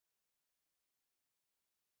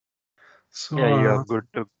So, yeah, you are good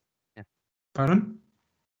to. Yeah. pardon?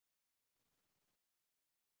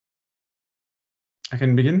 I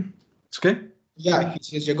can begin? It's okay? Yeah,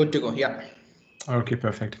 you're good to go. Yeah. Okay,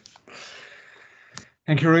 perfect.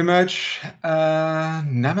 Thank you very much.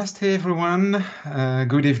 Namaste, everyone.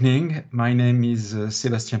 Good evening. My name is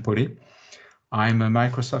Sébastien PAULET. I'm a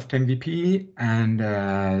Microsoft MVP and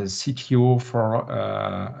CTO for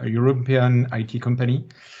a European IT company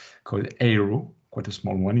called Aero, quite a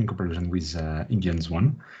small one in comparison with Indian's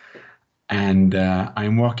one. And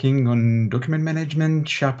I'm working on document management,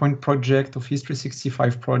 SharePoint project, Office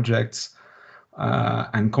 365 projects,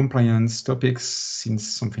 and compliance topics since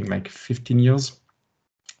something like 15 years.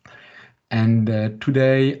 And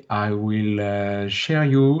today I will share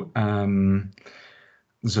you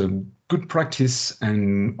the good practice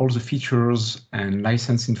and all the features and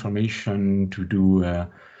license information to do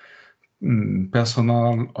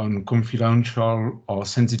personal on confidential or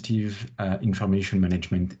sensitive information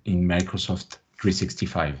management in Microsoft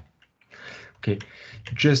 365. Okay,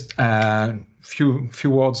 just a few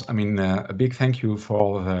words. I mean, a big thank you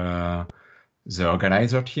for the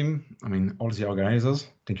organizer team. I mean, all the organizers.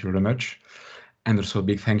 Thank you very much. And also a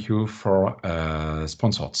big thank you for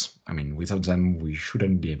sponsors. I mean, without them, we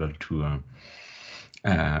shouldn't be able to,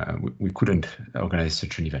 we couldn't organize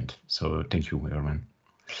such an event. So thank you, everyone.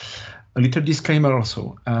 A little disclaimer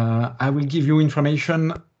also. I will give you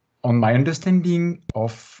information on my understanding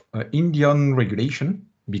of Indian regulation,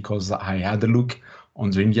 because I had a look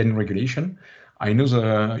on the Indian regulation. I know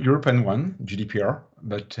the European one, GDPR,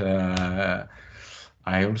 but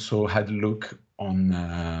I also had a look on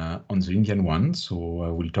the Indian one, so I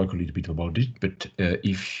will talk a little bit about it. But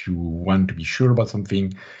if you want to be sure about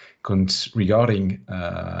something regarding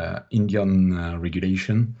Indian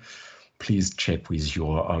regulation, please check with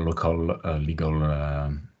your local legal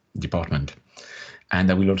department. And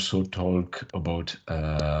I will also talk about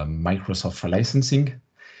Microsoft licensing,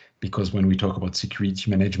 because when we talk about security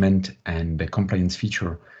management and the compliance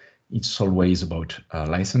feature, it's always about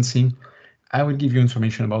licensing. I will give you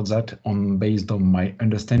information about that based on my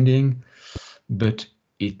understanding, but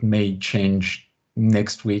it may change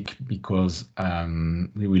next week because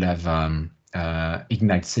we will have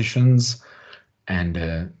Ignite sessions.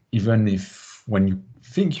 And even if when you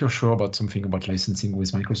think you're sure about something about licensing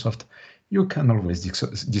with Microsoft, you can always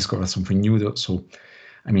discover something new though. So,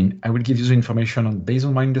 I mean, I will give you the information based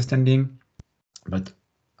on my understanding, but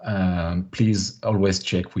please always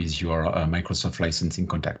check with your Microsoft licensing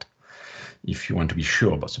contact if you want to be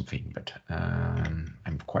sure about something. But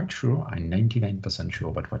I'm quite sure, I'm 99% sure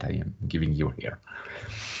about what I am giving you here.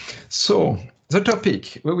 So the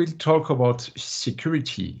topic, we will talk about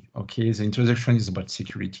security. Okay, the introduction is about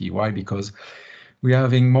security. Why? Because we are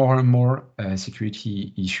having more and more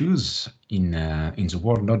security issues in the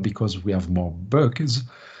world, not because we have more bugs,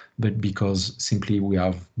 but because simply we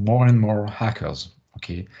have more and more hackers.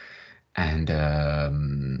 Okay, and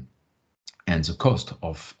the cost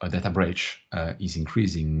of a data breach is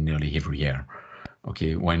increasing nearly every year.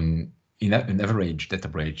 Okay, when an average data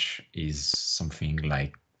breach is something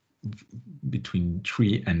like between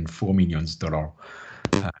 $3 and $4 million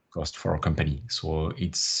cost for a company. So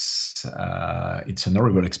it's an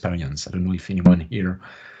horrible experience. I don't know if anyone here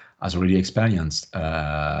has already experienced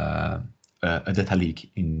a data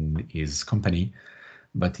leak in his company,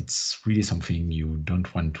 but it's really something you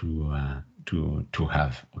don't want to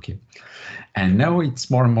have. Okay, and now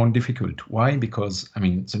it's more and more difficult. Why? Because I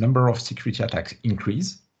mean the number of security attacks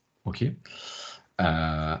increase. Okay.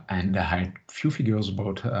 And I had few figures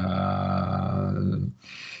about on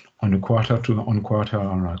a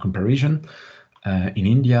quarter-to-quarter comparison. In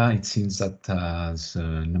India, it seems that the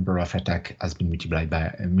number of attacks has been multiplied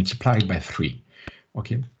by 3.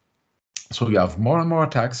 Okay, so you have more and more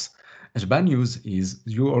attacks. And the bad news is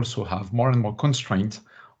you also have more and more constraints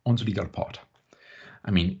on the legal part.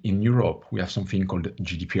 I mean, in Europe, we have something called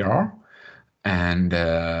GDPR, and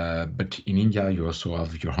but in India, you also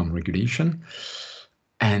have your own regulation.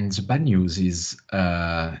 And the bad news is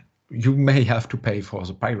you may have to pay for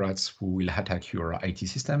the pirates who will attack your IT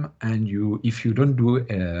system, and if you don't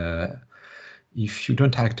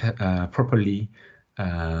act properly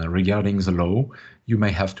regarding the law, you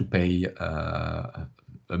may have to pay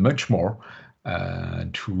much more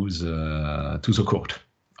to the court.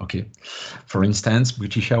 Okay, for instance,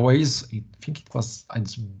 British Airways, I think it was at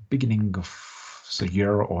the beginning of the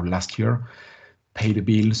year or last year, paid a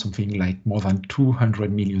bill something like more than $200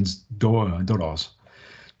 million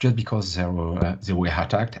just because they were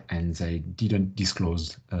attacked and they didn't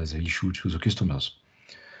disclose the issue to the customers.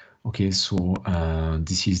 Okay, so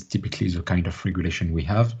this is typically the kind of regulation we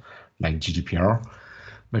have, like GDPR.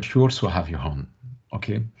 but you also have your own.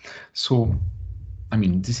 Okay, so I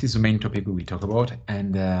mean, this is the main topic we will talk about,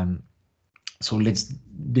 and so let's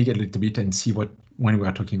dig a little bit and see what, when we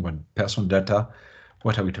are talking about personal data,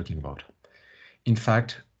 what are we talking about? In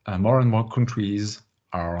fact, more and more countries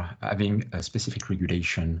are having a specific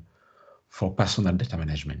regulation for personal data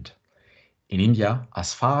management. In India,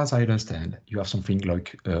 as far as I understand, you have something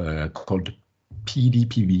like called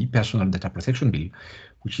PDPB, Personal Data Protection Bill,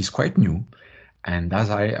 which is quite new. And as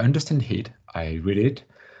I understand it, I read it,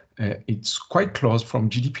 it's quite close from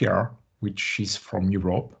GDPR, which is from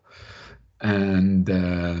Europe. And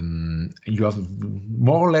you have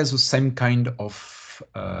more or less the same kind of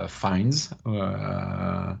fines.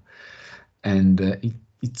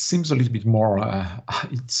 It seems a little bit more,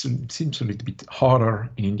 it seems a little bit harder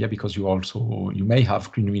in India because you may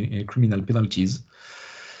have criminal penalties.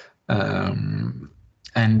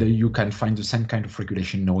 And you can find the same kind of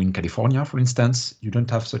regulation now in California, for instance. You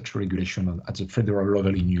don't have such regulation at the federal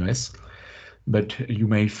level in US, but you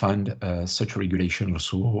may find such regulation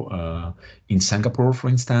also in Singapore, for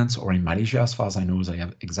instance, or in Malaysia. As far as I know, they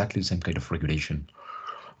have exactly the same kind of regulation.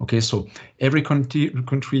 Okay, so every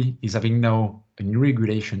country is having now a new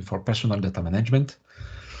regulation for personal data management.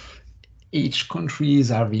 Each country is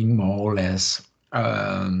having more or less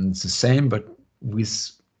the same, but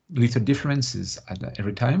with little differences at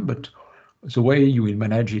every time. But the way you will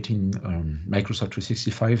manage it in Microsoft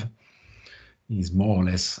 365 is more or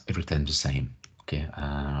less every time the same, okay,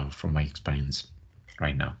 from my experience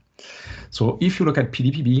right now. So if you look at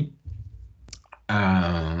PDPB,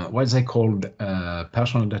 what they called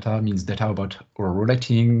personal data means data about or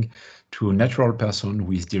relating to a natural person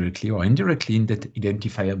who is directly or indirectly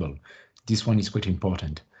identifiable. This one is quite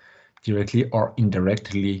important, directly or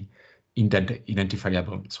indirectly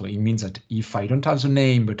identifiable. So it means that if I don't have the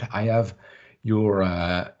name, but I have your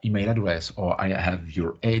email address, or I have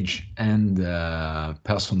your age and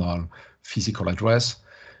personal physical address,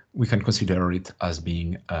 we can consider it as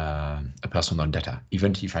being a personal data,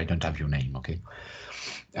 even if I don't have your name, okay?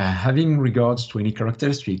 Having regards to any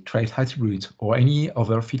characteristic, trait, attribute, or any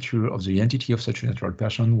other feature of the identity of such a natural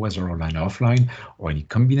person, whether online or offline, or any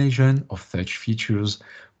combination of such features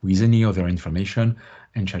with any other information,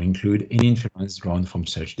 and shall include any inference drawn from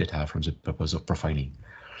such data from the purpose of profiling.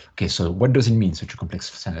 Okay, so what does it mean, such a complex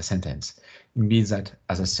sentence? It means that,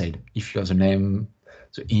 as I said, if you have the name,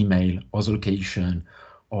 the email, or the location,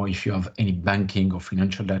 or if you have any banking or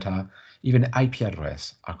financial data, even IP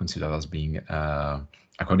address are considered as being,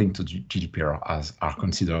 according to GDPR, are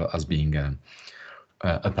considered as being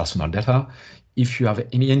a personal data. If you have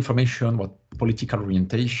any information about political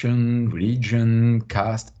orientation, religion,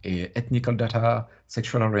 caste, ethnical data,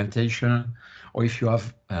 sexual orientation, or if you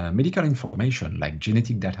have medical information like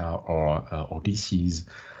genetic data or disease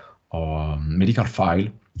or medical file,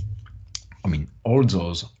 I mean, all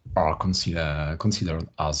those are considered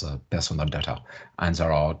as personal data, and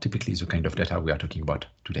there are typically the kind of data we are talking about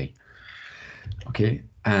today. Okay,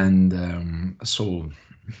 and so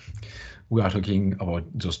we are talking about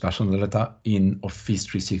those personal data in Office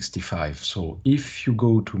 365. So if you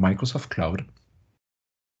go to Microsoft Cloud,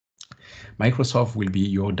 Microsoft will be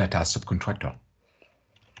your data subcontractor.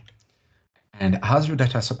 And as your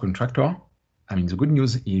data subcontractor, I mean, the good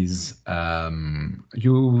news is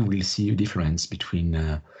you will see a difference between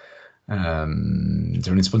the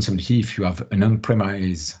responsibility if you have an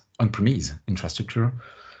on-premise infrastructure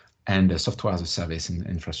and a software as a service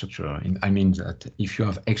infrastructure. I mean that if you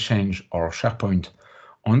have Exchange or SharePoint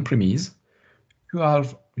on-premise, you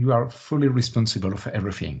are fully responsible for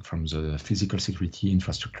everything from the physical security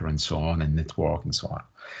infrastructure and so on, and network and so on.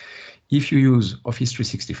 If you use Office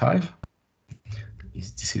 365,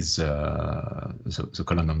 this is the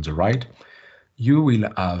column on the right, you will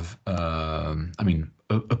have, I mean,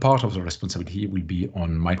 a part of the responsibility will be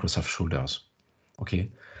on Microsoft's shoulders.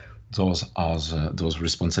 Okay, those are those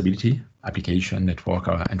responsibility, application, network,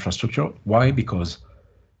 infrastructure. Why? Because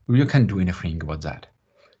you can't do anything about that.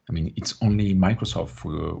 I mean, it's only Microsoft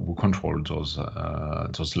who control those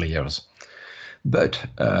layers. But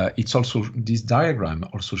it's also, this diagram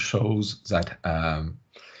also shows that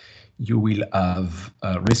you will have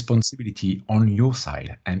responsibility on your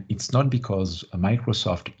side, and it's not because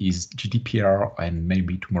Microsoft is GDPR and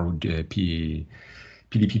maybe tomorrow PDPB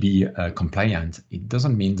compliant. It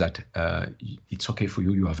doesn't mean that it's okay for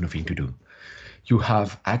you. You have nothing to do. You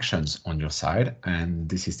have actions on your side, and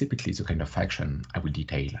this is typically the kind of action I will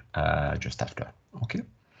detail just after. Okay.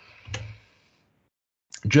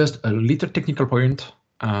 Just a little technical point.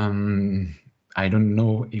 I don't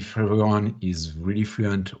know if everyone is really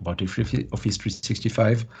fluent about Office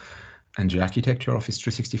 365. and the architecture of Office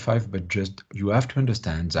 365, but just you have to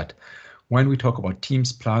understand that when we talk about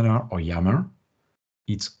Teams, Planner, or Yammer,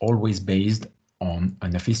 it's always based on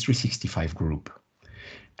an Office 365 group.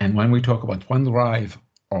 And when we talk about OneDrive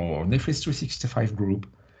or an Office 365 group,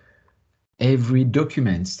 every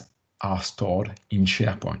documents are stored in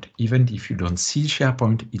SharePoint. Even if you don't see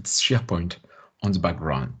SharePoint, it's SharePoint on the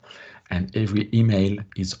background. And every email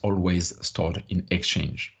is always stored in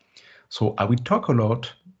Exchange. So I will talk a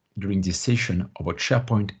lot during this session about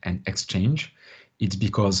SharePoint and Exchange. It's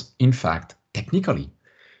because, in fact, technically,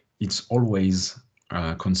 it's always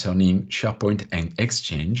concerning SharePoint and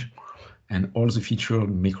Exchange, and all the features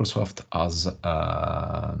Microsoft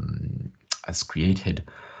has created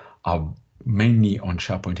are mainly on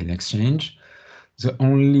SharePoint and Exchange. The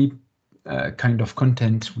only kind of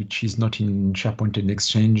content which is not in SharePoint and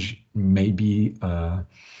Exchange may be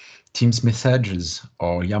Teams messages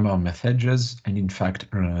or Yammer messages, and in fact,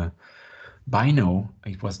 by now,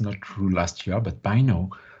 it was not true last year, but by now,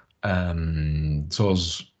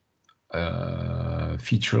 those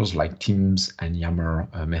features like Teams and Yammer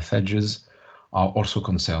messages are also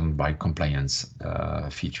concerned by compliance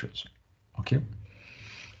features. Okay.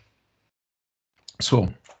 So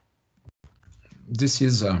this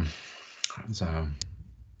is the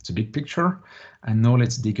big picture, and now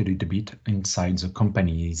let's dig a little bit inside the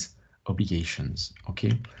company's obligations.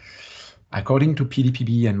 Okay. According to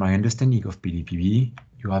PDPB and my understanding of PDPB,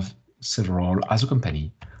 you have several, as a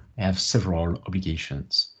company, I have several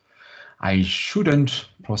obligations. I shouldn't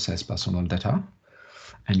process personal data,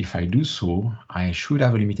 and if I do so, I should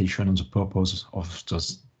have a limitation on the purpose of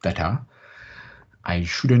those data. I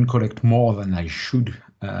shouldn't collect more than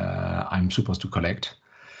I'm supposed to collect.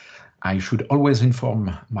 I should always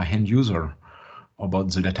inform my end user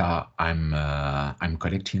about the data I'm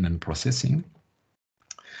collecting and processing.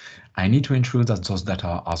 I need to ensure that those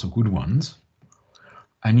data are the good ones.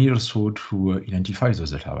 I need also to identify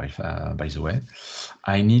those data, by the way.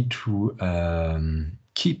 I need to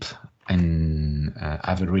keep and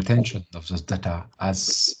have a retention of those data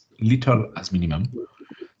as little as minimum.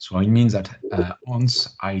 So it means that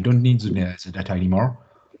once I don't need the data anymore,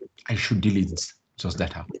 I should delete those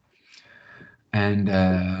data. And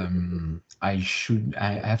I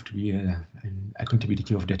have to be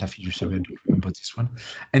accountability of data fiduciary. I don't remember this one.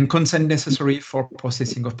 And consent necessary for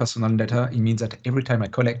processing of personal data. It means that every time I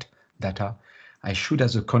collect data, I should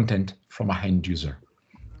have the content from my end user.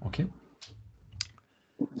 Okay.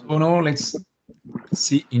 So now let's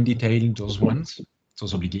see in detail those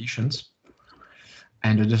obligations,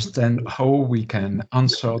 and understand how we can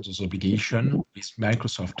answer those obligations with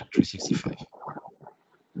Microsoft 365.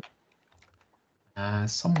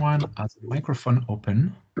 Someone has a microphone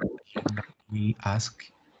open, and we ask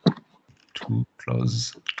to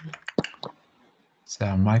close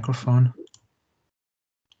their microphone.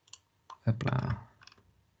 I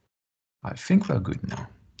think we're good now.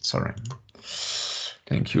 Sorry.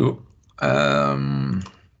 Thank you.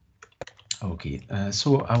 Okay,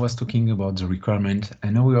 so I was talking about the requirement,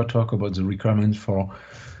 and now we are talking about the requirement for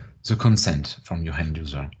the consent from your end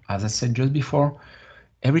user. As I said just before,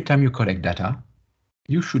 every time you collect data,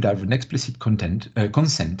 you should have an explicit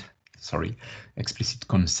explicit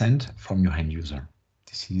consent from your end user.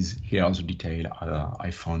 Here are the detail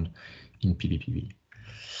I found in PDPB.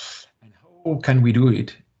 And how can we do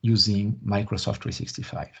it using Microsoft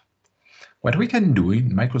 365? What we can do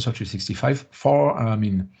in Microsoft 365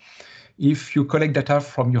 if you collect data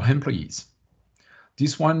from your employees,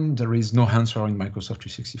 this one, there is no answer in Microsoft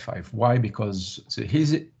 365. Why? Because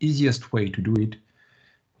the easiest way to do it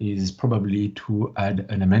is probably to add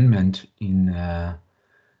an amendment in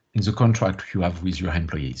the contract you have with your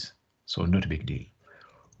employees. So not a big deal.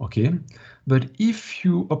 Okay, but if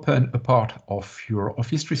you open a part of your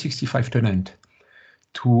Office 365 tenant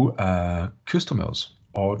to customers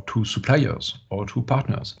or to suppliers or to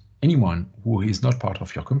partners, anyone who is not part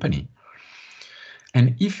of your company,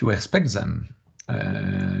 and if you expect them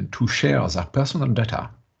to share their personal data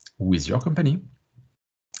with your company,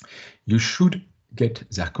 you should get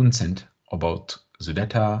their consent about the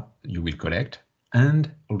data you will collect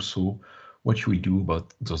and also what you will do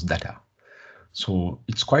about those data. So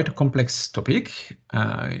it's quite a complex topic.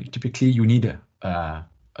 Typically, you need a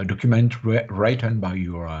document written by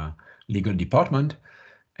your legal department,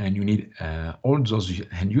 and you need all those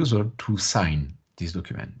end users to sign this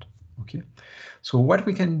document. Okay. So what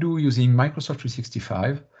we can do using Microsoft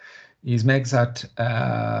 365 is make that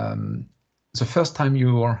the first time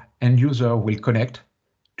your end user will connect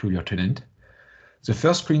to your tenant, the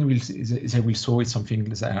first screen they will show is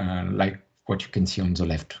something like what you can see on the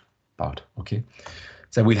left part. Okay,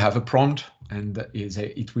 they will have a prompt and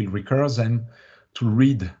it will require them to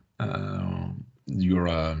read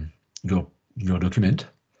your document,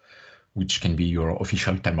 which can be your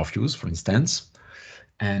official time of use, for instance.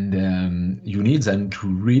 And you need them to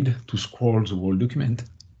read, to scroll the whole document,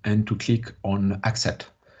 and to click on accept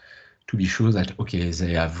to be sure that, okay,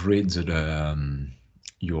 they have read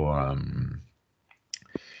your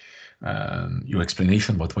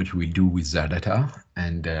explanation about what you will do with their data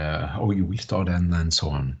and how you will store them and so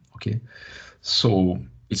on. Okay, so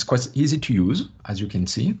it's quite easy to use, as you can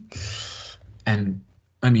see. And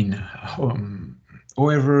I mean,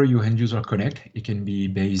 however your end user connect, it can be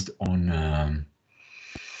based on,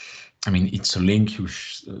 I mean, it's a link,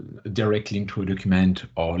 a direct link to a document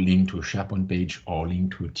or link to a SharePoint page or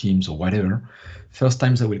link to a Teams or whatever. First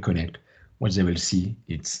time they will connect, what they will see,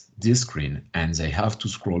 it's this screen, and they have to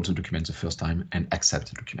scroll the document the first time and accept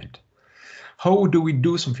the document. How do we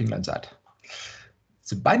do something like that?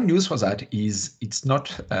 The bad news for that is it's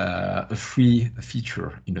not a free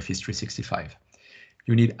feature in Office 365.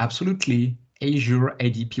 You need absolutely Azure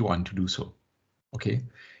AD P1 to do so. Okay,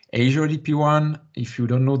 Azure AD P1, if you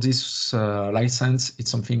don't know this license,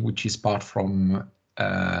 it's something which is part from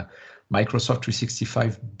Microsoft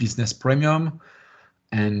 365 Business Premium,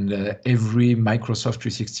 and every Microsoft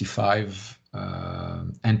 365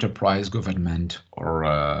 enterprise, government, or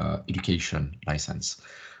education license.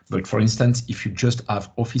 But for instance, if you just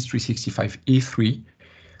have Office 365 E3,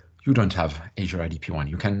 you don't have Azure AD P1.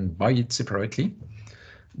 You can buy it separately,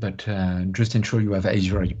 but just ensure you have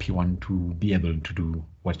Azure AD P1 to be able to do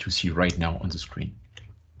what you see right now on the screen.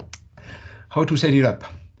 How to set it up?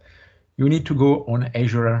 You need to go on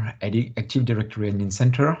Azure AD Active Directory Admin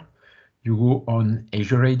Center. You go on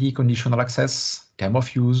Azure AD Conditional Access, Term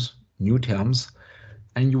of Use, New Terms,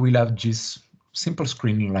 and you will have this simple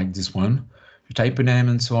screen like this one. You type a name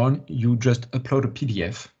and so on. You just upload a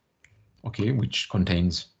PDF, okay, which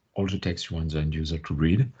contains all the text you want the end user to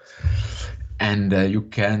read. And you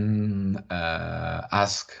can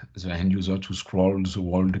ask the end user to scroll the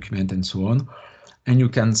whole document and so on. And you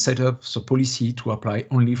can set up the policy to apply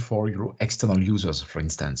only for your external users, for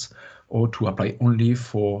instance, or to apply only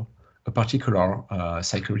for a particular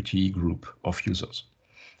security group of users.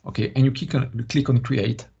 Okay, and you click on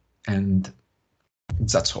create, and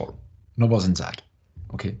that's all. No more than that.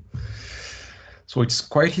 Okay. So it's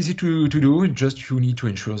quite easy to do, just you need to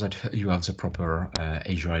ensure that you have the proper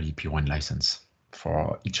Azure AD P1 license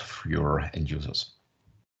for each of your end users.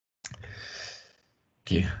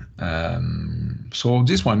 Okay, so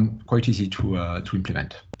this one quite easy to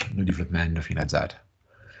implement, no development, nothing like that.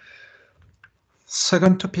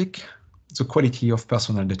 Second topic, the quality of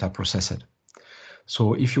personal data processed.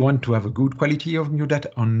 So if you want to have a good quality of your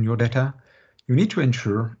data, you need to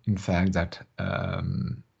ensure, in fact, that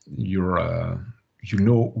you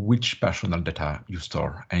know which personal data you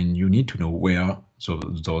store, and you need to know where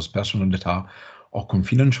those personal data or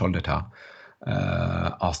confidential data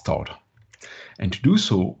are stored. And to do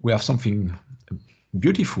so, we have something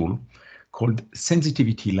beautiful called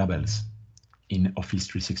sensitivity labels in Office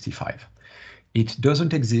 365. It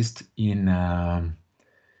doesn't exist in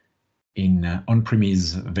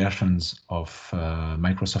on-premise versions of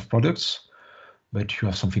Microsoft products, but you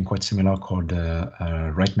have something quite similar called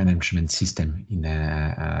right management system in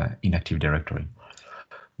Active Directory.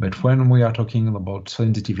 But when we are talking about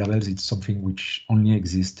sensitive labels, it's something which only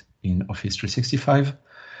exists in Office 365.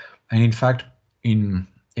 And in fact, in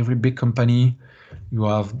every big company, you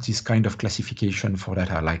have this kind of classification for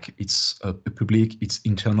data, like it's public, it's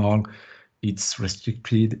internal, it's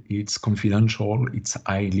restricted, it's confidential, it's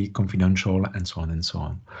highly confidential, and so on and so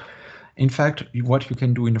on. In fact, what you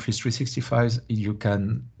can do in Office 365 is you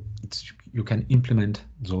can implement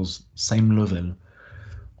those same level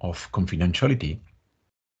of confidentiality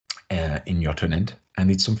in your tenant, and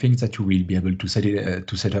it's something that you will be able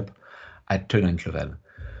to set up at tenant level.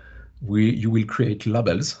 You will create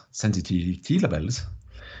labels, sensitivity labels,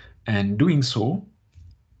 and doing so,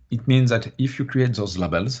 it means that if you create those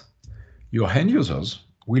labels, your end users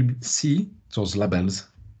will see those labels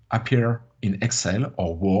appear in Excel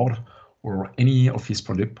or Word or any Office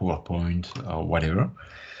product, PowerPoint or whatever.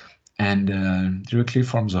 And directly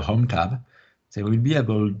from the Home tab, they will be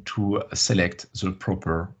able to select the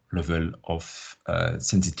proper level of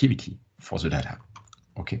sensitivity for the data.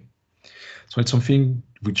 Okay. So it's something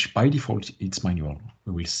which by default, it's manual.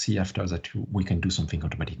 We will see after that we can do something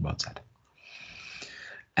automatic about that.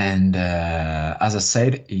 And as I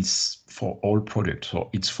said, it's for all products. So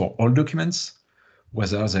it's for all documents,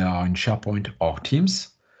 whether they are in SharePoint or Teams.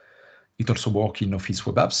 It also works in Office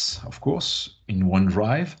Web Apps, of course, in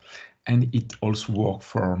OneDrive, and it also works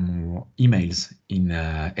for emails in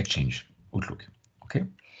Exchange. Outlook. Okay.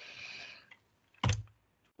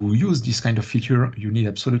 To use this kind of feature, you need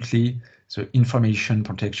absolutely the information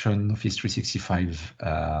protection Office 365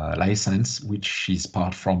 license, which is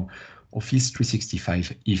part from Office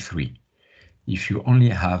 365 E3. If you only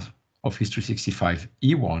have Office 365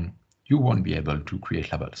 E1, you won't be able to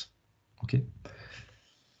create labels. Okay.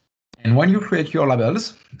 And when you create your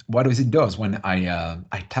labels, what does it do when I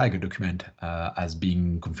tag a document as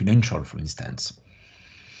being confidential, for instance?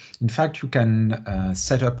 In fact, you can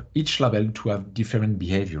set up each label to have different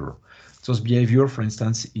behavior. Those behavior, for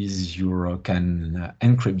instance, is you can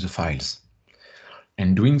encrypt the files.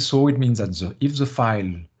 And doing so, it means that if the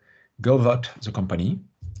file goes out the company,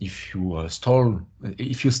 if you steal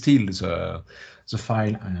the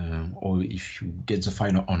file, or if you get the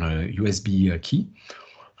file on a USB key,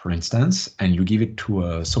 for instance, and you give it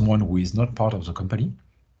to someone who is not part of the company,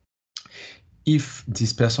 if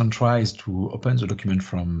this person tries to open the document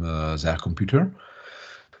from their computer,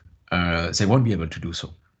 they won't be able to do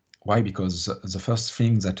so. Why? Because the first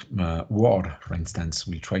thing that Word, for instance,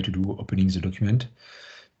 will try to do opening the document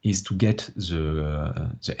is to get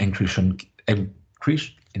the encryption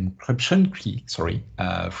key,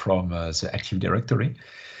 from the Active Directory,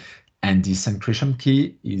 and this encryption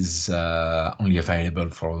key is only available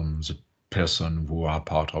from the person who are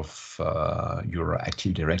part of your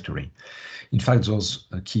Active Directory. In fact, those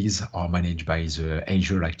keys are managed by the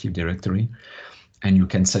Azure Active Directory, and you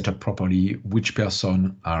can set up properly which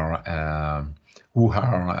person are who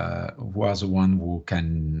are the one who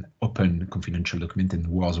can open confidential document and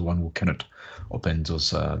who are the one who cannot open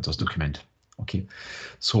those documents. Okay,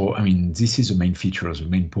 so I mean, this is the main feature, the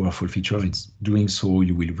main powerful feature. It's doing so,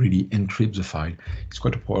 you will really encrypt the file. It's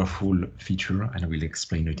quite a powerful feature, and I will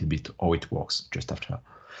explain a little bit how it works just after.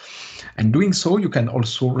 And doing so, you can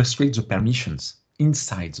also restrict the permissions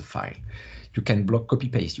inside the file. You can block copy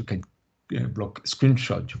paste. You can block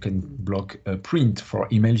screenshot. You can block print for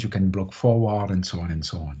emails. You can block forward, and so on and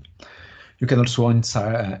so on. You can also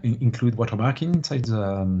include watermarking inside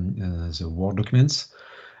the Word documents.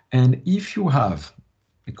 And if you have,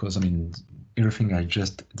 because I mean, everything I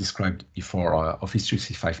just described before Office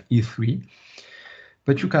 365 E3,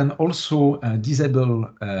 but you can also disable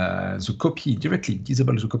the copy, directly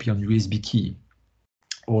disable the copy on USB key,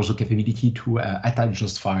 or the capability to attach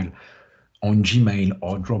those files on Gmail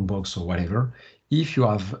or Dropbox or whatever, if you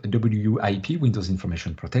have WIP, Windows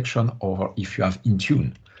Information Protection, or if you have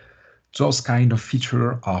Intune. Those kind of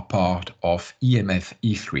features are part of EMF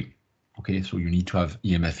E3. Okay, so you need to have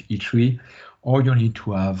EMF E3, or you need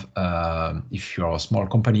to have, if you're a small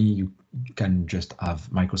company, you can just have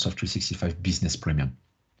Microsoft 365 Business Premium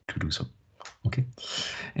to do so. Okay,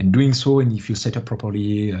 and doing so, and if you set up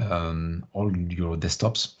properly all your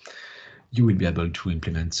desktops, you will be able to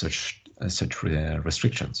implement such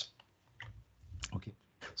restrictions. Okay,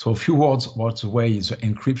 so a few words about the way the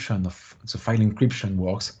encryption of the file encryption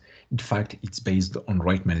works. In fact, it's based on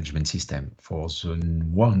right management system for the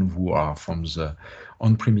one who are from the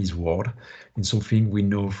on-premise world, and something we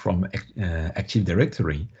know from Active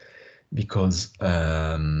Directory, because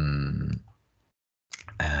right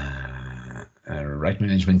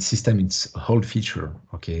management system, it's a whole feature.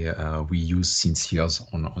 Okay, we use since years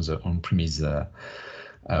on the on-premise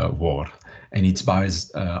world, and it's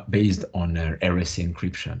based on RSA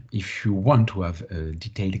encryption. If you want to have a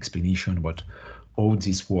detailed explanation about how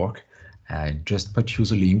this work, just put you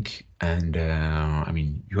the link, and I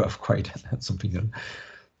mean, you have quite something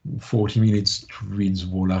 40 minutes to read the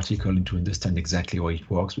whole article and to understand exactly how it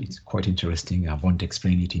works. It's quite interesting. I won't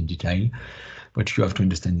explain it in detail, but you have to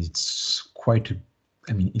understand it's quite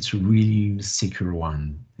I mean, it's a real secure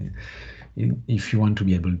one. If you want to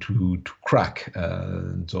be able to crack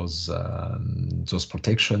those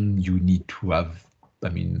protection, you need to have, I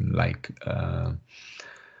mean, like,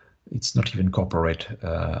 it's not even corporate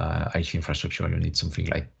IT infrastructure. You need something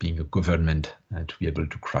like being a government to be able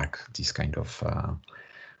to crack this kind of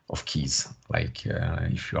keys, like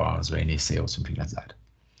if you are the NSA or something like that.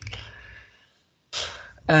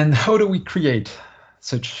 And how do we create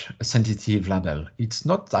such a sensitive label? It's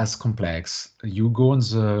not as complex. You go on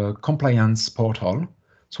the compliance portal.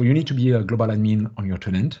 So you need to be a global admin on your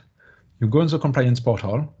tenant. You go on the compliance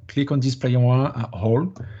portal, click on display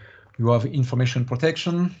all. You have information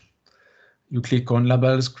protection. You click on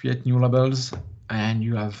labels, create new labels, and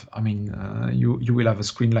you have, I mean, you will have a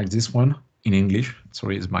screen like this one in English.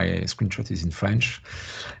 Sorry, my screenshot is in French,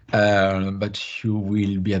 but you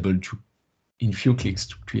will be able to, in few clicks,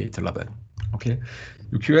 to create a label. Okay,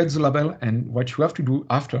 you create the label, and what you have to do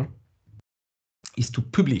after is to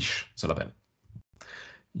publish the label.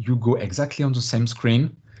 You go exactly on the same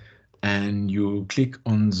screen, and you click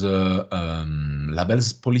on the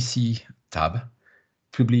labels policy tab,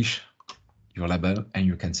 publish your label, and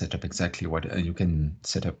you can set up exactly what you can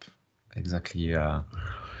set up exactly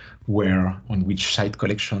where, on which site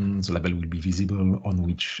collection the label will be visible, on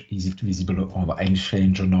which is it visible on the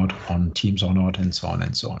Exchange or not, on Teams or not, and so on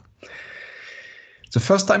and so on. The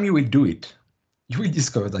first time you will do it, you will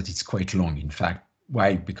discover that it's quite long. In fact,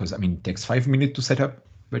 why? Because I mean, it takes 5 minutes to set up,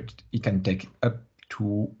 but it can take up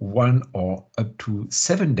to 1 or up to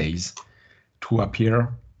 7 days to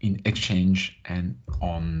appear in Exchange and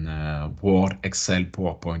on Word, Excel,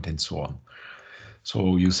 PowerPoint, and so on.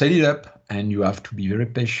 So you set it up and you have to be very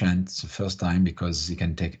patient the first time because it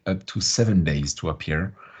can take up to 7 days to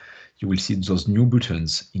appear. You will see those new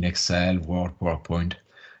buttons in Excel, Word, PowerPoint,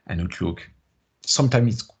 and Outlook.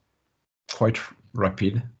 Sometimes it's quite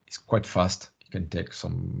rapid, it's quite fast. It can take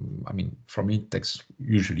some, I mean, for me, it takes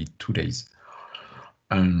usually 2 days.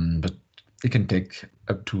 But it can take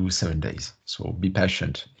up to 7 days. So be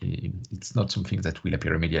patient. It's not something that will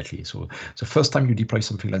appear immediately. So the first time you deploy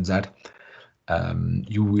something like that,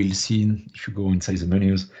 you will see, if you go inside the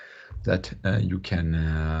menus, that you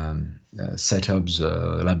can set up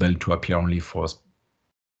the label to appear only for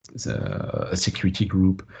a security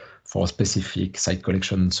group, for a specific site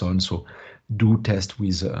collection, and so on. So do test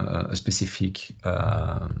with a specific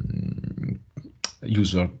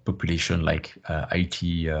user population, like IT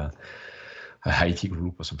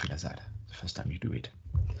group or something like that, the first time you do it.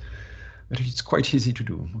 But it's quite easy to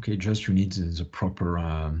do. Okay, just you need the proper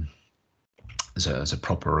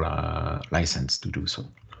license to do so.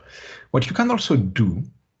 What you can also do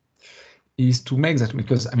is to make that,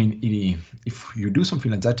 because I mean, if you do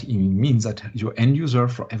something like that, it means that your end user,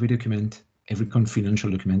 for every document, every confidential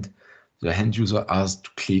document, the end user has to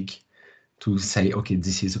click to say, okay,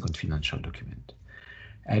 this is a confidential document.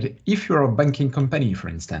 And if you're a banking company, for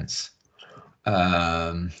instance,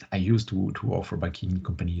 I used to work for banking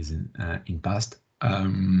companies in past.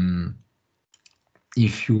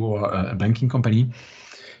 If you are a banking company,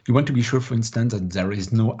 you want to be sure, for instance, that there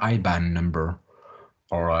is no IBAN number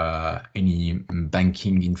or any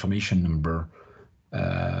banking information number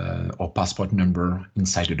or passport number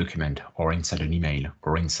inside a document or inside an email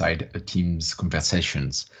or inside a Teams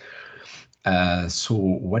conversations. So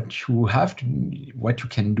what you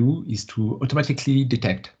can do is to automatically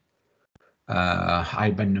detect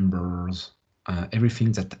IBAN numbers,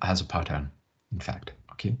 everything that has a pattern, in fact.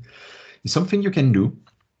 Okay, it's something you can do.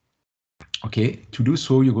 Okay, to do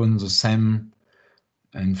so, you go on the same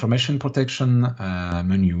information protection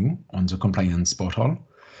menu on the compliance portal,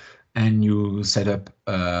 and you set up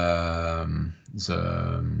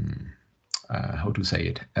how to say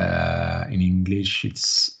it in English,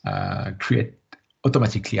 it's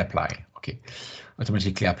automatically apply. Okay,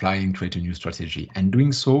 automatically apply and create a new strategy. And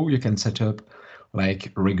doing so, you can set up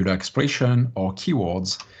like regular expression or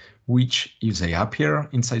keywords, which if they appear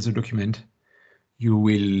inside the document,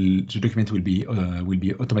 the document will be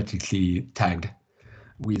automatically tagged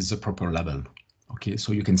with the proper label. Okay,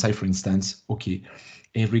 so you can say, for instance, okay,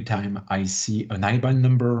 every time I see an IBAN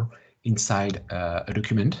number inside a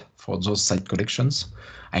document for those site collections,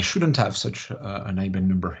 I shouldn't have such an IBAN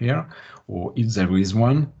number here, or if there is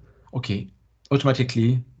one, okay,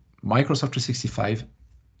 automatically Microsoft 365,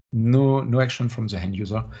 no action from the end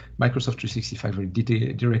user, Microsoft 365 will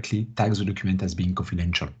directly tag the document as being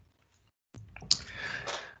confidential.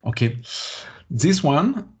 Okay, this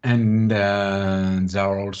one, and there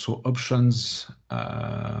are also options,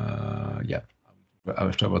 yeah,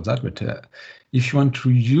 after about that, but if you want to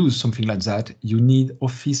use something like that, you need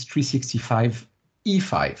Office 365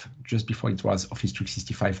 E5. Just before it was Office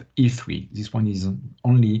 365 E3. This one is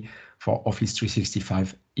only for Office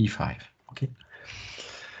 365 E5, okay?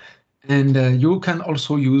 And you can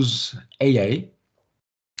also use AI,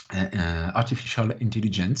 artificial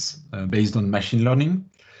intelligence, based on machine learning.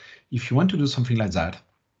 If you want to do something like that,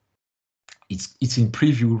 it's in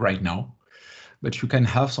preview right now, but you can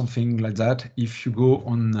have something like that if you go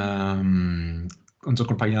on the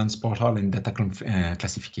compliance portal and data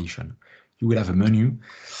classification. You will have a menu,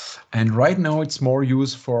 and right now it's more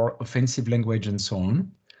used for offensive language and so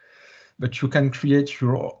on. But you can create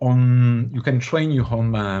your own. You can train your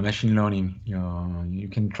own machine learning. You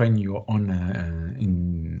can train your own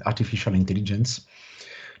in artificial intelligence.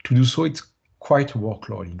 To do so, it's quite a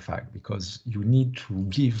workload, in fact, because you need to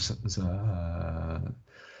give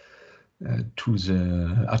to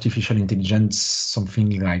the artificial intelligence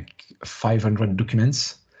something like 500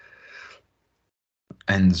 documents,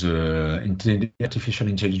 and the artificial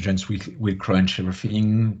intelligence will crunch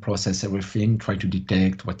everything, process everything, try to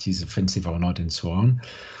detect what is offensive or not, and so on.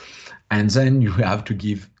 And then you have to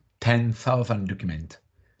give 10,000 documents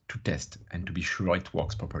to test and to be sure it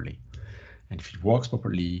works properly. And if it works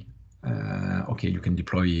properly, okay, you can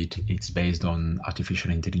deploy it. It's based on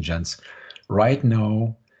artificial intelligence. Right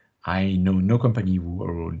now, I know no company who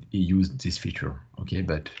already used this feature, okay,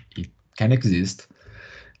 but it can exist.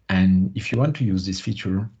 And if you want to use this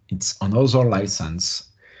feature, it's another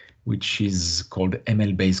license, which is called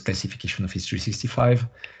ML-based classification Office 365.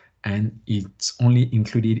 And it's only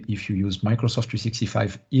included if you use Microsoft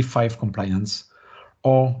 365 E5 compliance,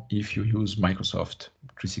 or if you use Microsoft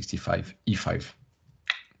 365 E5.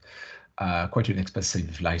 Quite an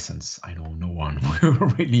expensive license. I know no one will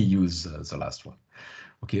really use the last one.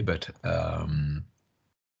 Okay, but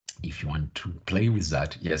if you want to play with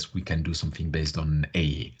that, yes, we can do something based on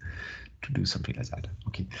AA to do something like that.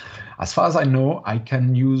 Okay, as far as I know, I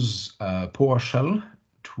can use PowerShell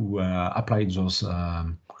to apply those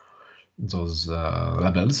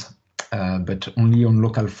labels, but only on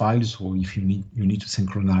local files. So if you need to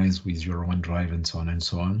synchronize with your OneDrive and so on and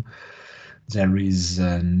so on. There is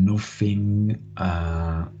nothing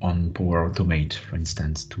on Power Automate, for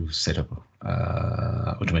instance, to set up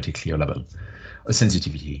automatically a label, a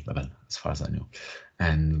sensitivity level, as far as I know.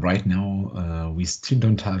 And right now, we still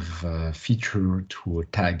don't have a feature to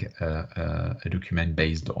tag a document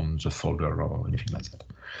based on the folder or anything like that.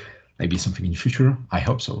 Maybe something in the future. I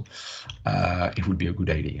hope so. It would be a good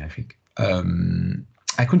idea, I think.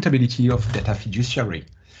 Accountability of data fiduciary.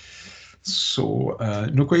 So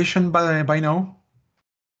no question by now.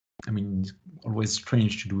 I mean, it's always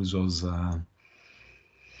strange to do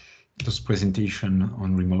those presentation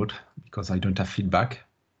on remote because I don't have feedback.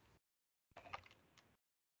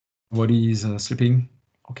 What is sleeping?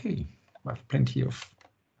 Okay, I have plenty of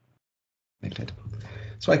connected.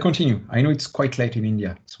 So I continue. I know it's quite late in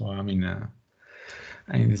India, so I mean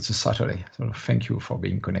it's a Saturday. So thank you for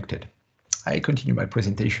being connected. I continue my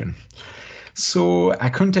presentation. So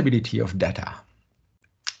accountability of data.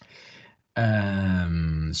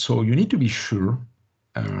 So you need to be sure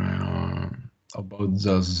about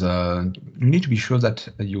those. You need to be sure that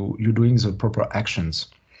you're doing the proper actions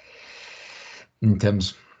in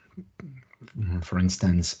terms, for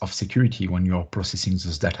instance, of security when you're processing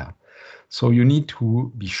those data. So you need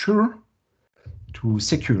to be sure to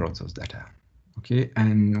secure those data. Okay,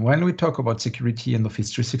 and when we talk about security in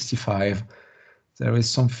Office 365, there is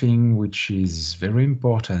something which is very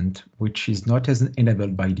important, which is not as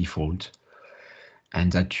enabled by default,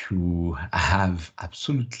 and that you have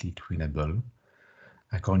absolutely to enable,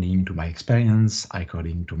 according to my experience,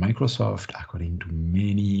 according to Microsoft, according to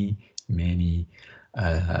many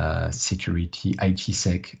security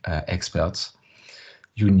ITsec experts,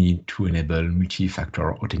 you need to enable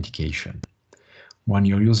multi-factor authentication. When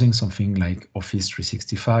you're using something like Office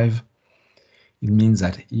 365, it means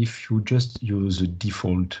that if you just use a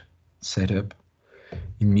default setup,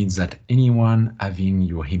 it means that anyone having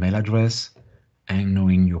your email address and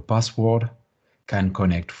knowing your password can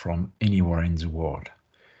connect from anywhere in the world.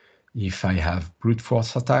 If I have brute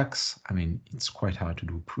force attacks, I mean, it's quite hard to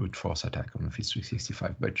do brute force attack on Office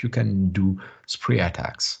 365, but you can do spray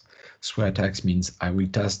attacks. Spray attacks means I will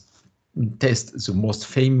test the most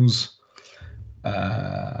famous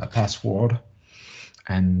password,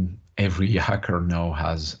 and every hacker now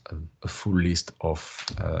has a full list of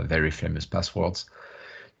very famous passwords.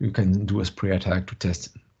 You can do a spray attack to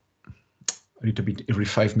test a little bit every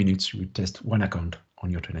 5 minutes. You will test one account on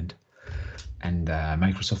your tenant, and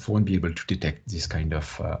Microsoft won't be able to detect this kind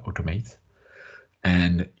of automate.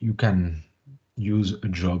 And you can use a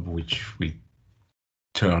job which will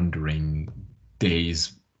turn during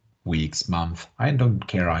days, weeks, months. I don't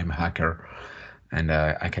care. I'm a hacker, and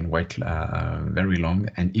I can wait very long.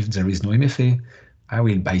 And if there is no MFA, I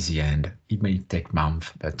will by the end. It may take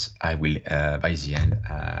months, but I will by the end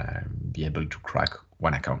be able to crack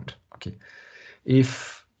one account. Okay,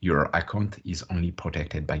 if your account is only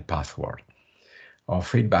protected by password. Our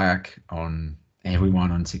feedback on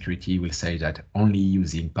everyone on security will say that only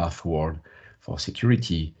using password for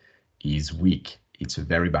security is weak. It's a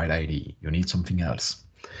very bad idea. You need something else.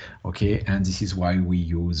 Okay, and this is why we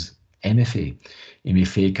use MFA.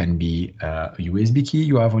 MFA can be a USB key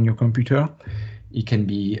you have on your computer. It can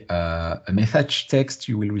be a message text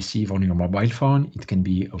you will receive on your mobile phone. It can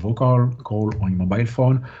be a vocal call on your mobile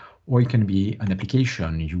phone, or it can be an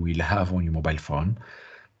application you will have on your mobile phone.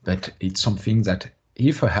 But it's something that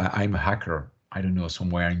if I'm a hacker, I don't know,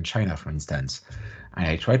 somewhere in China, for instance, and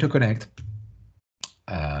I try to connect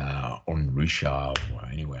on Russia or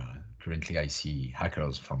anywhere. Currently, I see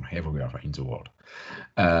hackers from everywhere in the world.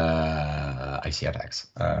 I see attacks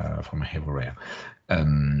from everywhere.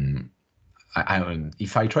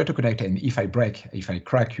 if I try to connect and if I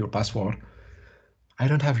crack your password, I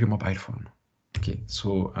don't have your mobile phone. Okay,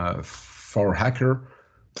 so for a hacker,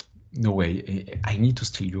 no way. I need to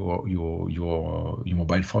steal your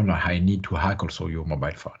mobile phone, or I need to hack also your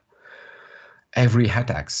mobile phone. Every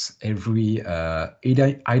attacks, every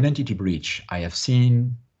identity breach I have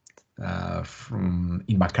seen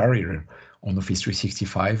in my career on Office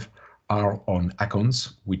 365 are on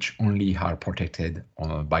accounts which only are protected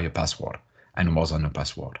by a password and more than a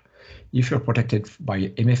password. If you're protected by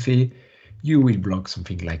MFA, you will block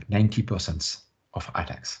something like 90% of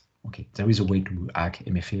attacks. Okay, there is a way to hack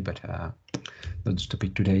MFA, but not the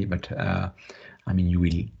topic today. But I mean, you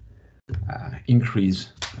will increase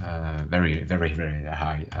very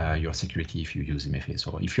high your security if you use MFA.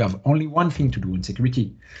 So if you have only one thing to do in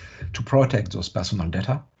security to protect those personal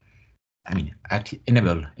data, I mean, actually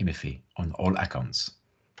enable MFA on all accounts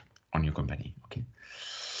on your company. Okay.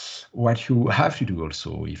 What you have to do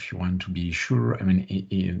also, if you want to be sure, I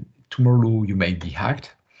mean, tomorrow you may be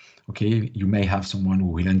hacked. Okay, you may have someone who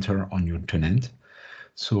will enter on your tenant.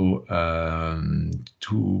 So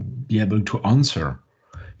to be able to answer,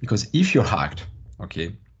 because if you're hacked,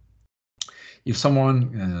 okay, if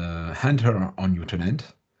someone enter on your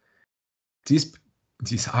tenant, this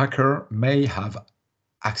hacker may have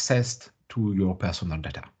access to your personal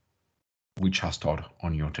data, which are stored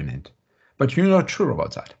on your tenant, but you're not sure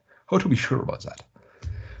about that. How to be sure about that?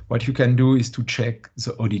 What you can do is to check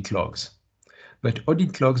the audit logs, but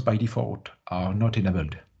audit logs by default are not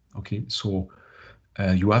enabled. Okay, so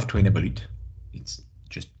you have to enable it. It's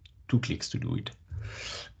just 2 clicks to do it.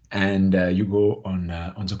 And you go on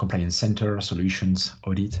the Compliance Center Solutions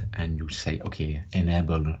Audit, and you say, okay,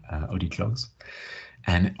 enable audit logs.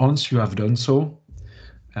 And once you have done so,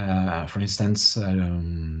 for instance,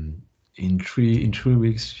 in three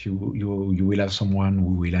weeks, you will have someone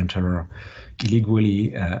who will enter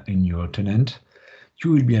illegally in your tenant.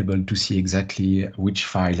 You will be able to see exactly which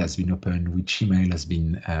file has been opened, which email has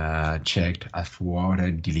been checked,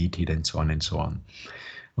 forwarded, deleted, and so on and so on.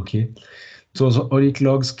 Okay. So the audit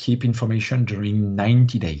logs keep information during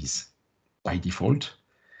 90 days by default.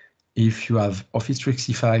 If you have Office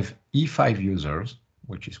 365 E5 users,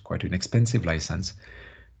 which is quite an expensive license,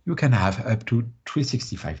 you can have up to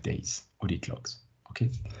 365 days audit logs.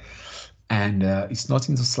 Okay. And it's not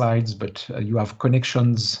in the slides, but you have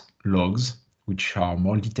connections logs, which are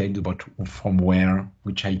more detailed about from where,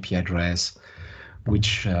 which IP address,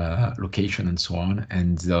 which location, and so on.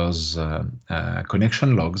 And those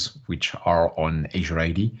connection logs, which are on Azure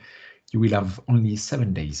ID, you will have only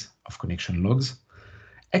 7 days of connection logs,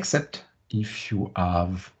 except if you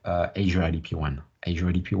have Azure IDP1.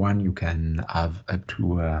 Azure IDP1, you can have up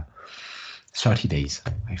to 30 days,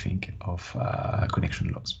 I think, of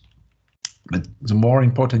connection logs. But the more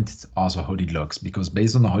important are the audit logs, because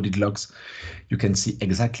based on the audit logs, you can see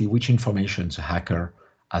exactly which information the hacker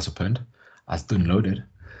has opened, has downloaded,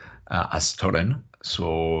 has stolen.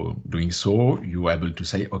 So doing so, you are able to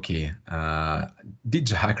say, okay, did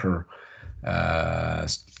the hacker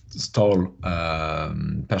stole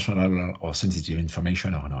personal or sensitive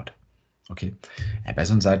information or not? Okay, and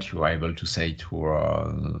based on that, you are able to say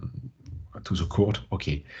to the court,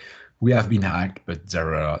 okay, we have been hacked, but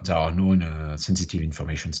there are no sensitive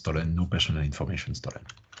information stolen, no personal information stolen.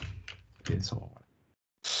 Okay, so,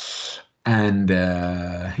 and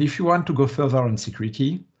if you want to go further on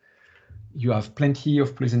security, you have plenty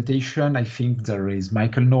of presentation. I think there is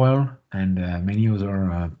Michael Noel and many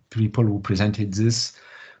other people who presented this,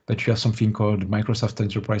 but you have something called Microsoft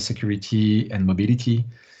Enterprise Security and Mobility,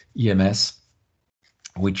 EMS,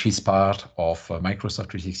 which is part of Microsoft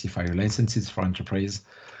 365 licenses for enterprise,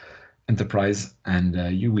 and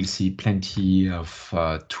you will see plenty of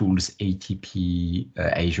tools, ATP,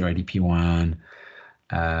 Azure IDP1,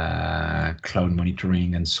 cloud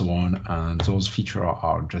monitoring, and so on. And those features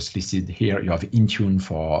are just listed here. You have Intune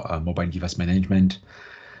for mobile device management.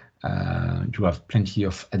 You have plenty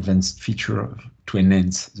of advanced features to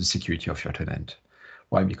enhance the security of your tenant.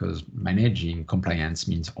 Why? Because managing compliance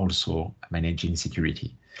means also managing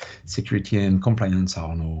security. Security and compliance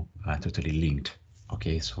are now totally linked.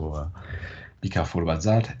 Okay, so be careful about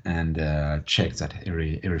that and check that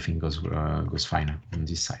everything goes fine on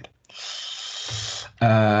this side.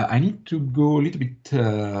 I need to go a little bit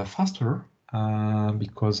faster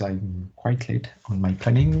because I'm quite late on my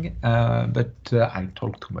planning, but I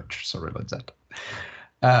talk too much. Sorry about that.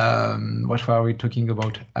 What were we talking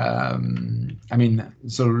about? I mean,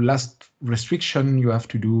 the last restriction you have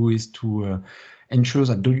to do is to ensure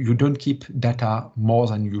that you don't keep data more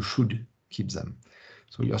than you should keep them.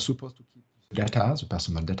 So you're supposed to keep data, the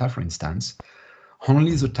personal data, for instance,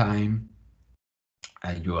 only the time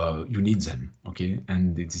you need them, okay?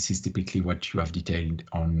 And this is typically what you have detailed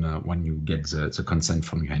on when you get the consent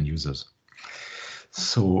from your end users.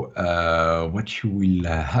 So what you will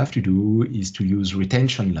have to do is to use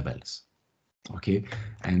retention labels, okay?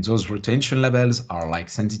 And those retention labels are like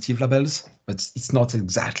sensitive labels, but it's not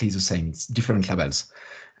exactly the same. It's different labels.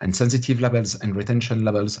 And sensitive labels and retention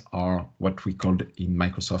labels are what we called in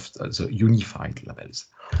Microsoft the unified labels.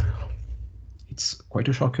 It's quite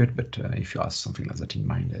a shortcut, but if you have something like that in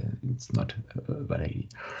mind, it's not a bad idea.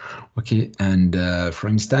 Okay, and for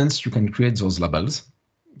instance, you can create those labels.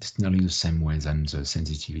 It's nearly the same way than the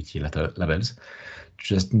sensitivity labels.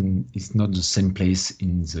 Just it's not the same place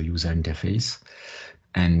in the user interface.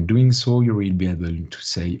 And doing so, you will be able to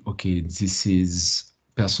say, okay, this is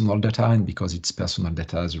personal data, and because it's personal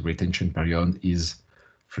data, the retention period is,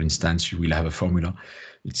 for instance, you will have a formula.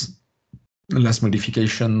 It's the last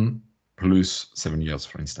modification plus 7 years,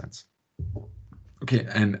 for instance. Okay,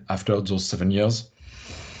 and after those 7 years,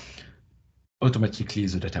 automatically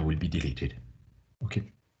the data will be deleted. Okay.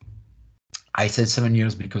 I said 7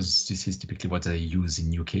 years because this is typically what I use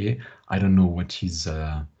in UK. I don't know what is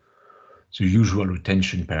the usual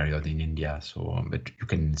retention period in India, so but you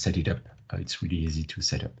can set it up. It's really easy to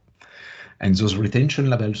set up. And those retention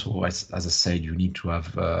labels, so as I said, you need to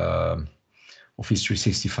have Office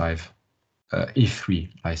 365 E3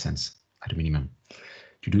 license at a minimum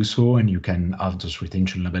to do so, and you can have those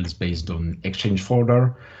retention labels based on Exchange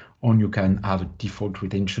folder, or you can have a default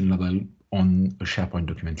retention label on a SharePoint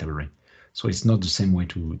document library. So it's not the same way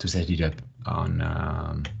to set it up on.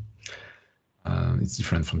 It's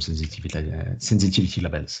different from sensitivity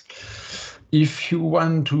labels. If you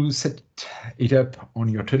want to set it up on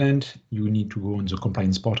your tenant, you need to go on the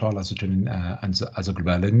compliance portal as a tenant as a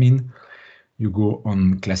global admin. You go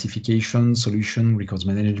on classification, solution, records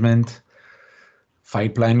management, file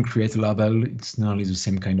plan, create a label. It's nearly the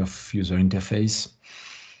same kind of user interface.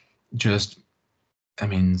 Just, I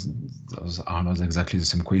mean, those are not exactly the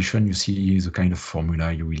same question. You see the kind of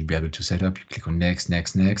formula you will be able to set up. You click on next,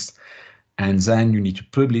 next, next. And then you need to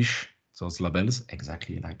publish those labels,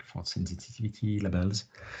 exactly like for sensitivity labels.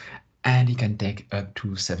 And it can take up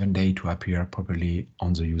to 7 days to appear properly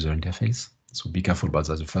on the user interface. So be careful about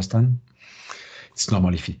that the first time. It's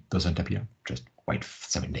normal if it doesn't appear, just wait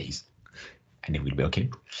 7 days and it will be okay.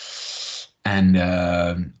 And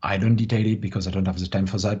I don't detail it because I don't have the time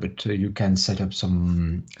for that, but you can set up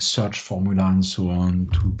some search formula and so on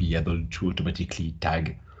to be able to automatically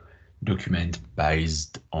tag document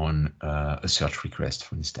based on a search request,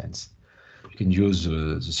 for instance. You can use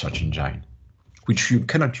the search engine, which you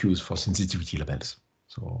cannot use for sensitivity labels.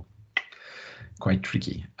 So quite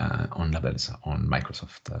tricky on labels on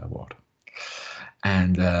Microsoft Word.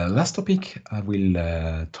 And last topic I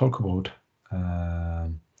will talk about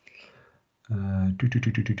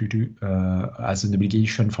as an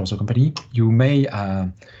obligation for the company. You may,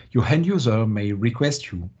 your end user may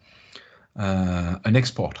request you an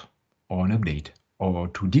export or an update or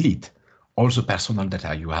to delete all the personal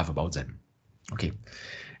data you have about them. Okay,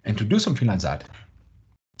 and to do something like that,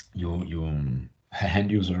 you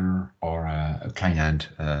end user or a client,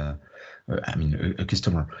 I mean a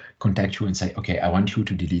customer contact you and say, okay, I want you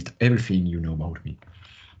to delete everything you know about me.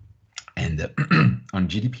 And on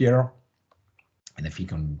GDPR, and I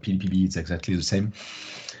think on PDPB it's exactly the same.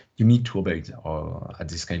 You need to obey at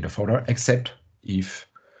this kind of order, except if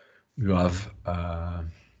you have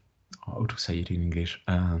how to say it in English,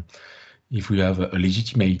 if we have a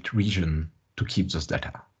legitimate reason to keep those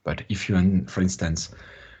data. But if you, for instance,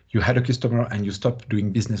 you had a customer and you stop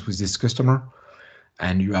doing business with this customer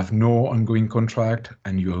and you have no ongoing contract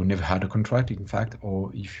and you never had a contract, in fact,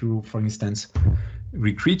 or if you, for instance,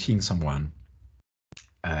 recruiting someone,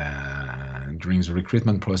 during the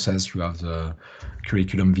recruitment process, you have the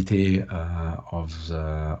curriculum vitae of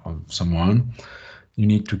someone. You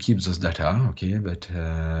need to keep those data, okay, but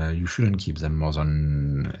you shouldn't keep them more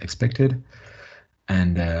than expected.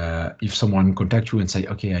 And if someone contacts you and say,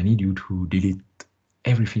 okay, I need you to delete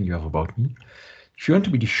everything you have about me, if you want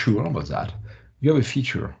to be sure about that, you have a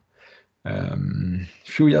feature. A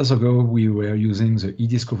few years ago, we were using the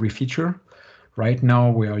e-discovery feature. Right now,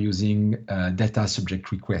 we are using data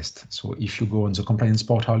subject request. So if you go on the compliance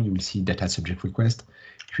portal, you will see data subject request.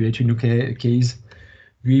 Create a new case.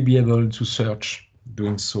 We'll be able to search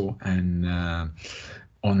doing so, and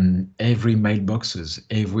on every mailboxes,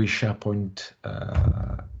 every SharePoint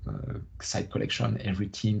site collection, every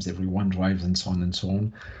Teams, every OneDrive, and so on and so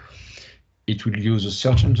on. It will use a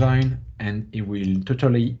search engine, and it will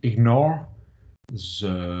totally ignore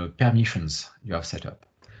the permissions you have set up.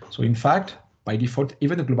 So in fact, by default,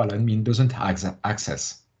 even a global admin doesn't have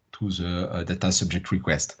access to to the data subject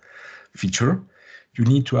request feature, you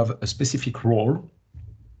need to have a specific role.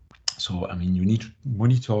 So, I mean, you need to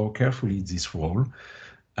monitor carefully this role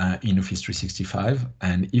in Office 365.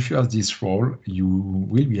 And if you have this role, you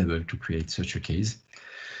will be able to create such a case.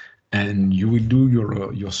 And you will do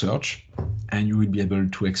your search, and you will be able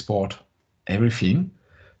to export everything.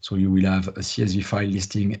 So you will have a CSV file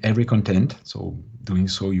listing every content. So doing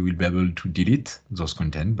so, you will be able to delete those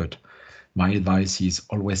content. But my advice is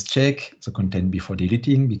always check the content before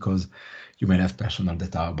deleting, because you may have personal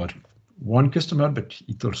data about one customer, but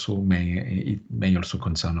it may also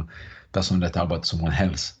concern personal data about someone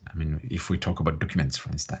else. I mean, if we talk about documents, for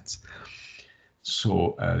instance.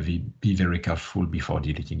 So be very careful before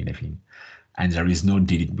deleting anything. And there is no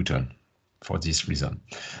delete button for this reason.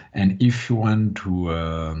 And if you want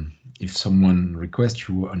to, if someone requests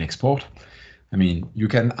you an export, I mean, you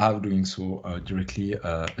can have doing so directly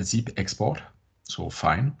a zip export, so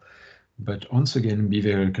fine. But once again, be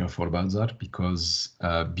very careful about that, because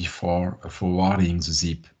before forwarding the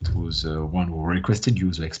zip to the one who requested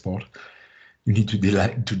you the export, you need to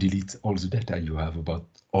delete all the data you have about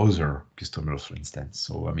other customers, for instance.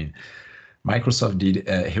 So, I mean, Microsoft did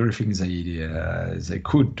everything they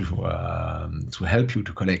could to help you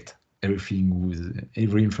to collect everything with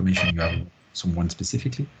every information you have someone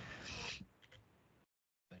specifically.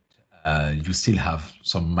 But you still have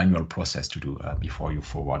some manual process to do before you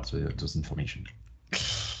forward those information.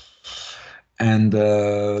 And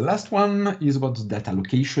last one is about the data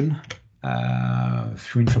location.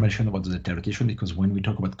 Few information about the data location, because when we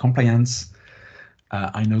talk about compliance,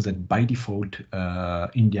 I know that by default,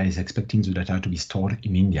 India is expecting the data to be stored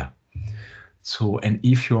in India. So, and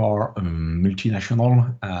if you are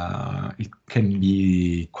multinational, it can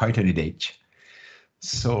be quite an headache.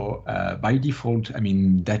 So by default, I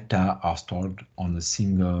mean, data are stored on a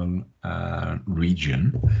single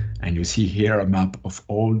region. And you see here a map of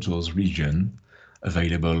all those regions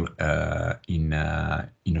available in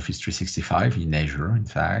Office 365, in Azure, in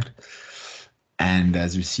fact. And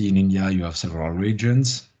as you see in India, you have several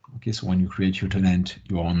regions. Okay, so when you create your tenant,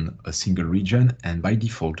 you're on a single region, and by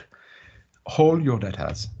default, all your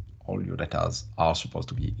data are supposed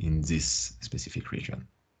to be in this specific region.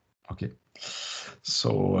 Okay,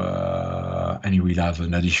 so and you will have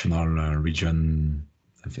an additional region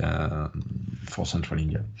for Central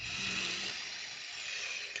India.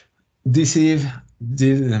 This is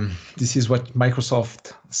what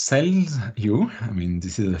Microsoft sells you. I mean,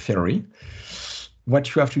 this is a theory.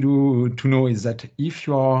 What you have to do to know is that if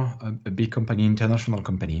you are a big company, international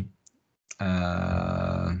company,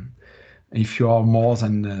 if you are more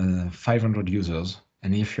than 500 users,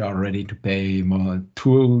 and if you are ready to pay more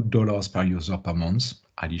 $2 per user per month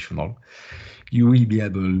additional, you will be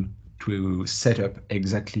able to set up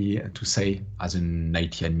exactly to say as an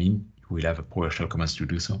IT admin. You will have a PowerShell commands to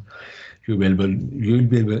do so. You will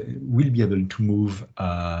be able to move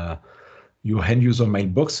your end user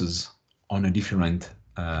mailboxes on a different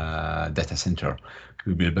data center.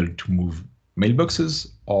 You'll be able to move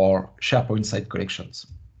mailboxes or SharePoint site collections.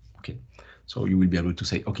 Okay, so you will be able to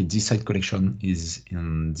say, okay, this site collection is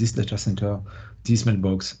in this data center, this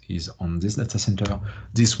mailbox is on this data center,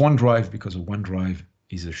 this OneDrive, because OneDrive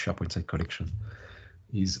is a SharePoint site collection,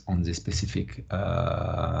 is on this specific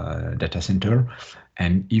data center.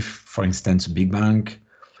 And if, for instance, a big bank,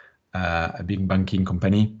 a big banking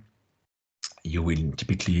company, you will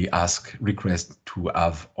typically request to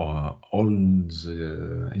have all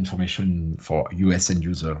the information for US end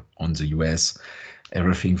user on the US,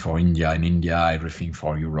 everything for India in India, everything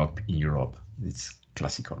for Europe in Europe. It's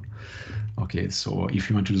classical. Okay, so if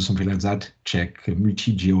you want to do something like that, check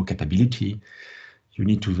multi-geo capability. You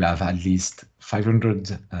need to have at least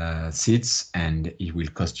 500 seats, and it will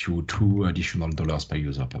cost you $2 additional per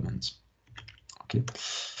user per month. Okay,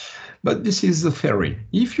 but this is the theory.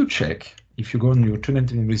 If you go on your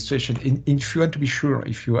tenant administration, if you want to be sure,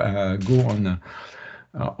 if you go on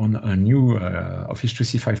a new Office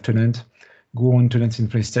 365 tenant, go on tenant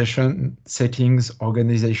administration, settings,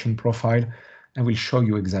 organization profile, and we'll show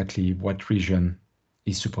you exactly what region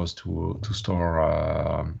is supposed to store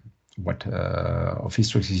what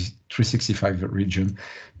Office 365 region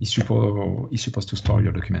is supposed to store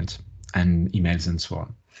your documents and emails and so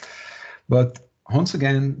on. But once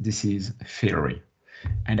again, this is theory.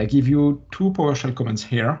 And I give you 2 PowerShell commands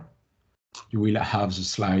here. You will have the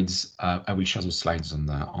slides. I will share the slides on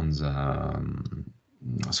the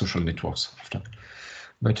social networks after.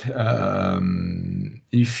 But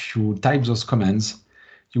if you type those commands,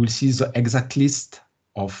 you will see the exact list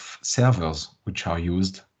of servers which are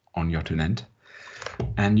used on your tenant.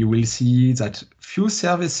 And you will see that few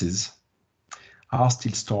services are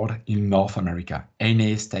still stored in North America.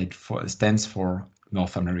 NA stands for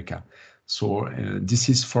North America. So this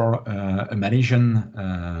is for a Malaysian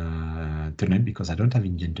tenant, because I don't have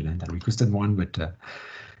Indian tenant. I requested one, but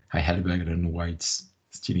Heidelberg, I don't know why it's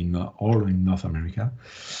still all in North America.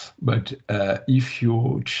 But if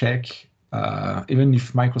you check, even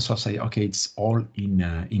if Microsoft say, okay, it's all in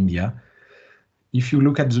India, if you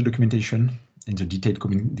look at the documentation, and the detailed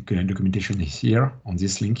documentation is here on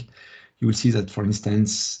this link, you will see that, for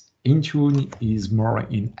instance, Intune is more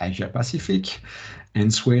in Asia Pacific,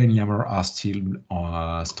 and Sway and Yammer are still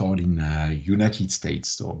stored in United States.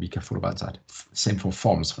 So be careful about that. Same for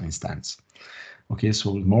Forms, for instance. Okay,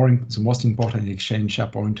 so the most important Exchange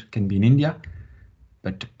SharePoint can be in India,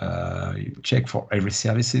 but you check for every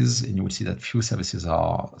services, and you will see that few services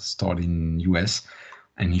are stored in US.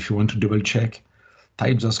 And if you want to double check,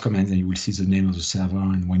 type those commands and you will see the name of the server.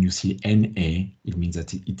 And when you see NA, it means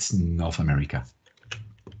that it's in North America.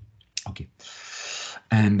 Okay.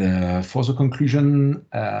 And for the conclusion,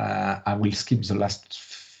 I will skip the last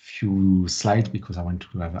few slides because I want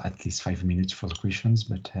to have at least 5 minutes for the questions.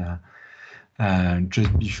 But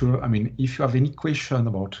just be sure, I mean, if you have any question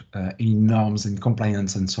about any norms and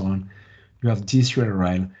compliance and so on, you have this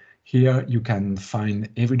URL. Here you can find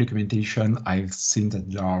every documentation. I've seen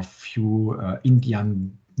that there are a few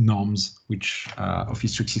Indian norms which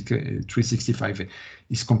Office 365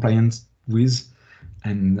 is compliant with.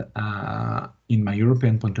 And in my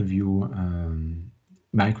European point of view,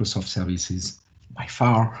 Microsoft services by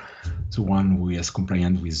far the one who is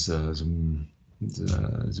compliant with the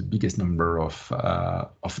biggest number of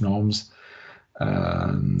norms.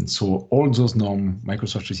 So all those norms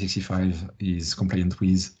Microsoft 365 is compliant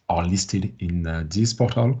with are listed in this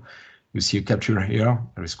portal. You see a capture here,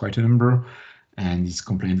 there is quite a number, and it's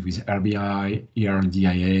compliant with RBI,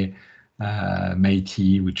 ERDIA,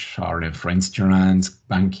 MAIT, which are for insurance,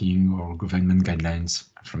 banking, or government guidelines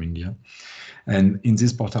from India. And in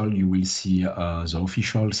this portal, you will see the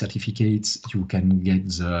official certificates. You can get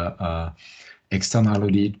the external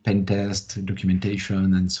audit, pen test,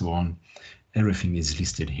 documentation, and so on. Everything is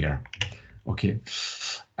listed here. Okay,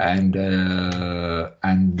 and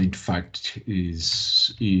in fact,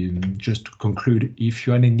 just to conclude, if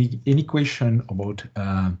you have any question about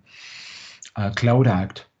Cloud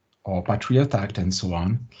Act or Patriot Act and so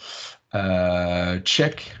on,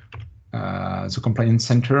 check the Compliance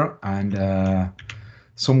Center, and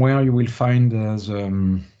somewhere you will find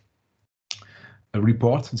a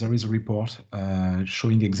report. There is a report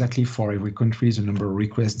showing exactly for every country the number of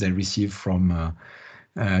requests they receive from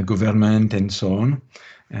government and so on,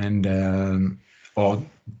 and or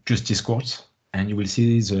justice courts. And you will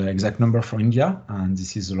see the exact number for India, and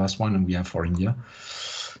this is the last one we have for India.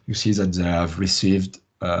 You see that they have received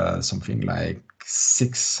something like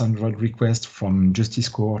 600 requests from justice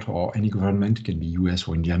court or any government, it can be US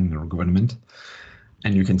or Indian or government.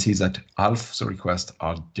 And you can see that half the requests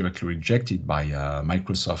are directly rejected by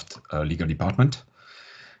Microsoft legal department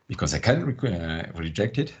because they can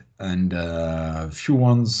reject it. And few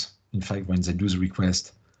ones, in fact, when they do the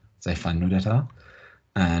request, they find no data.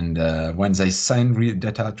 And when they send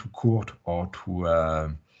data to court or to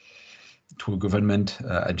a government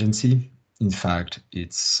agency, in fact,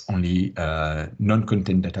 it's only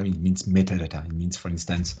non-content data. It means metadata. It means, for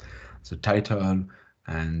instance, the title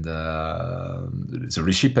and the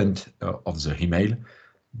recipient of the email,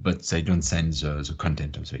 but they don't send the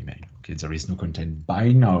content of the email. Okay, there is no content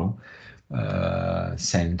by now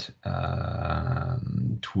sent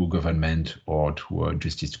to a government or to a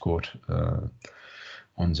justice court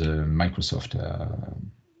on the Microsoft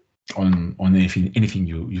on anything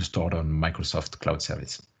you stored on Microsoft Cloud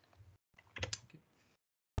Service.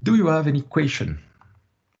 Do you have any question?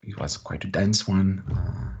 It was quite a dense one.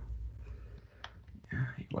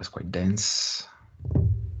 It was quite dense.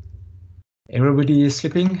 Everybody is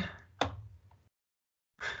sleeping?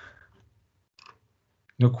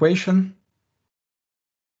 No question?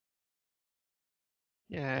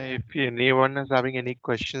 Yeah, if anyone is having any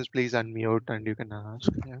questions, please unmute and you can ask.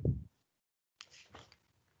 Yeah.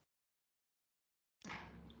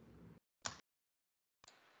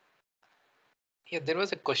 Yeah, there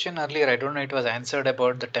was a question earlier. I don't know it was answered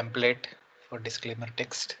about the template for disclaimer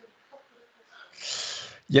text.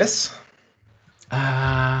 Yes.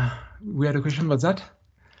 We had a question about that.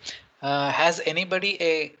 Has anybody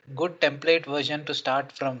a good template version to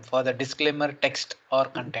start from for the disclaimer text or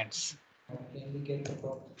contents?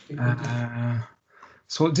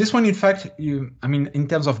 So this one, in fact, I mean, in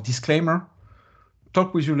terms of disclaimer,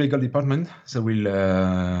 talk with your legal department. They will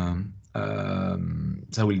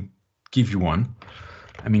give you one.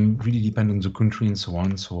 I mean, really depend on the country and so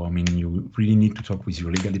on. So, I mean, you really need to talk with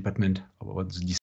your legal department about this